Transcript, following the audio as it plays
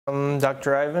I'm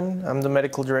Dr. Ivan. I'm the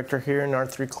medical director here in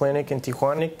R3 Clinic in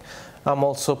Tijuana. I'm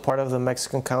also part of the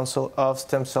Mexican Council of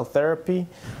Stem Cell Therapy.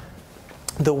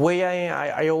 The way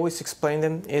I always explain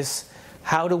them is,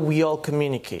 how do we all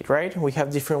communicate, right? We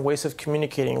have different ways of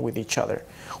communicating with each other.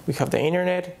 We have the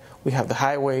internet, we have the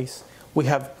highways, we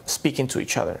have speaking to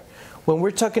each other. When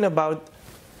we're talking about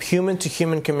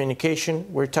human-to-human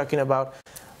communication, we're talking about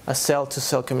a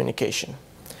cell-to-cell communication.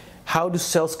 How do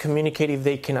cells communicate if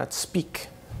they cannot speak?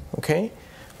 Okay?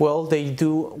 Well, they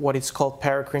do what is called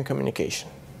paracrine communication.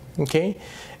 Okay?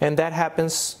 And that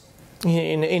happens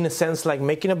in a sense like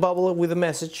making a bubble with a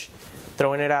message,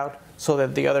 throwing it out so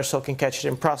that the other cell can catch it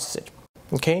and process it.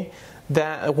 Okay?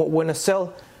 That when a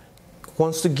cell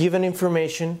wants to give an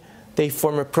information, they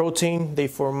form a protein, they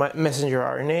form messenger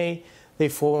RNA, they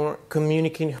form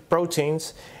communicating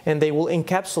proteins, and they will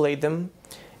encapsulate them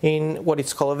in what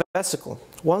is called a vesicle.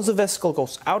 Once the vesicle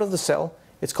goes out of the cell,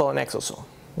 it's called an exosome.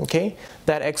 Okay?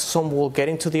 That exosome will get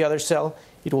into the other cell,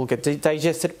 it will get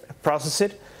digested, process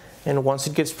it, and once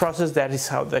it gets processed, that is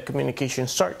how the communication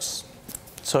starts.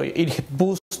 So it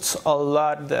boosts a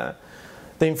lot the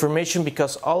information,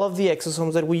 because all of the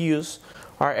exosomes that we use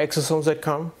are exosomes that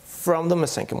come from the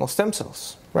mesenchymal stem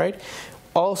cells, right?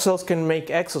 All cells can make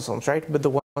exosomes, right? But the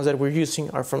ones that we're using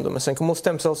are from the mesenchymal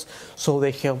stem cells, so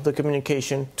they help the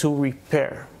communication to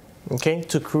repair, okay?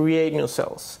 To create new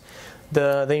cells.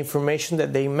 The information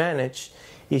that they manage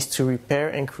is to repair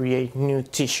and create new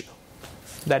tissue.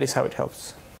 That is how it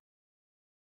helps.